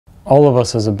all of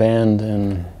us as a band,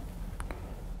 and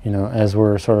as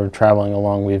we're sort of traveling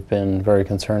along, we've been very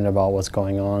concerned about what's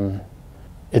going on.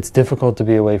 It's difficult to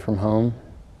be away from home,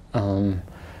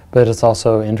 but it's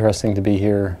also interesting to be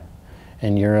here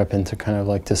in Europe and to kind of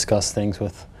like discuss things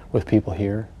with people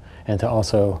here, and to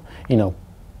also,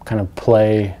 kind of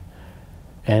play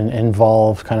and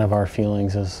involve kind of our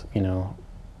feelings as,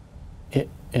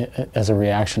 as a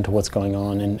reaction to what's going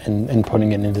on, and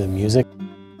putting it into the music.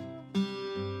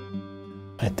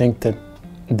 I think that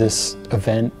this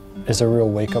event is a real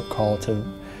wake-up call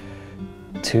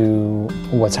to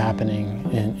what's happening,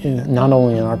 not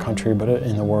only in our country, but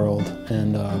in the world.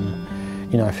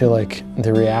 And I feel like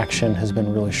the reaction has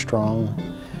been really strong,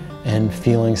 and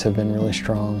feelings have been really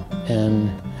strong,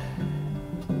 and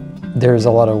there's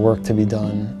a lot of work to be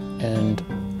done. And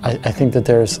I think that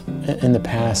there's, in the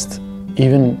past,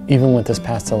 even with this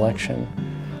past election,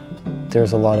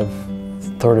 there's a lot of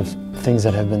sort of things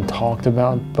that have been talked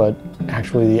about, but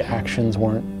actually the actions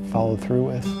weren't followed through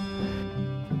with.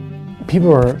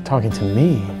 People are talking to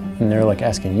me, and they're like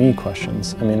asking me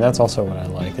questions. I mean, that's also what I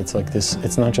like. It's like this,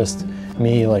 it's not just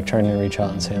me like trying to reach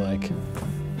out and say like,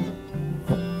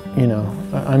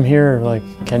 I'm here, like,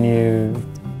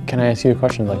 can I ask you a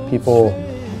question? Like, people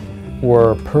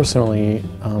were personally,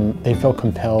 they felt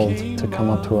compelled to come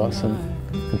up to us and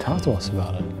talk to us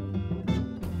about it.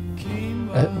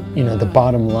 The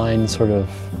bottom line sort of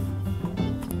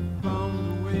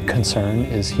concern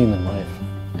is human life.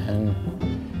 And,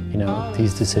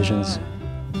 these decisions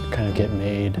kind of get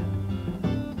made.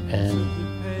 And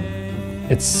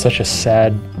it's such a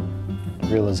sad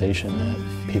realization that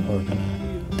people are going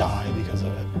to die because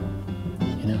of it.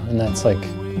 And that's like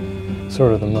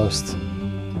sort of the most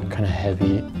kind of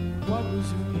heavy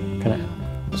kind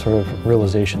of sort of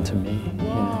realization to me,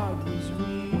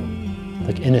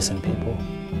 like innocent people.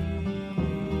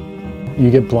 You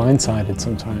get blindsided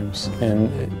sometimes, and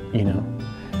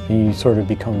you sort of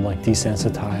become like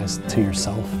desensitized to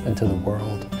yourself and to the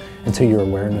world, and to your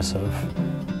awareness of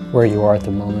where you are at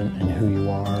the moment and who you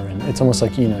are. And it's almost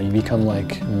like, you become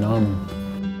like numb.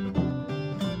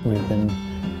 We've been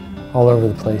all over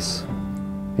the place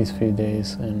these few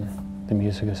days, and the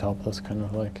music has helped us kind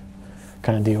of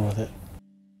deal with it.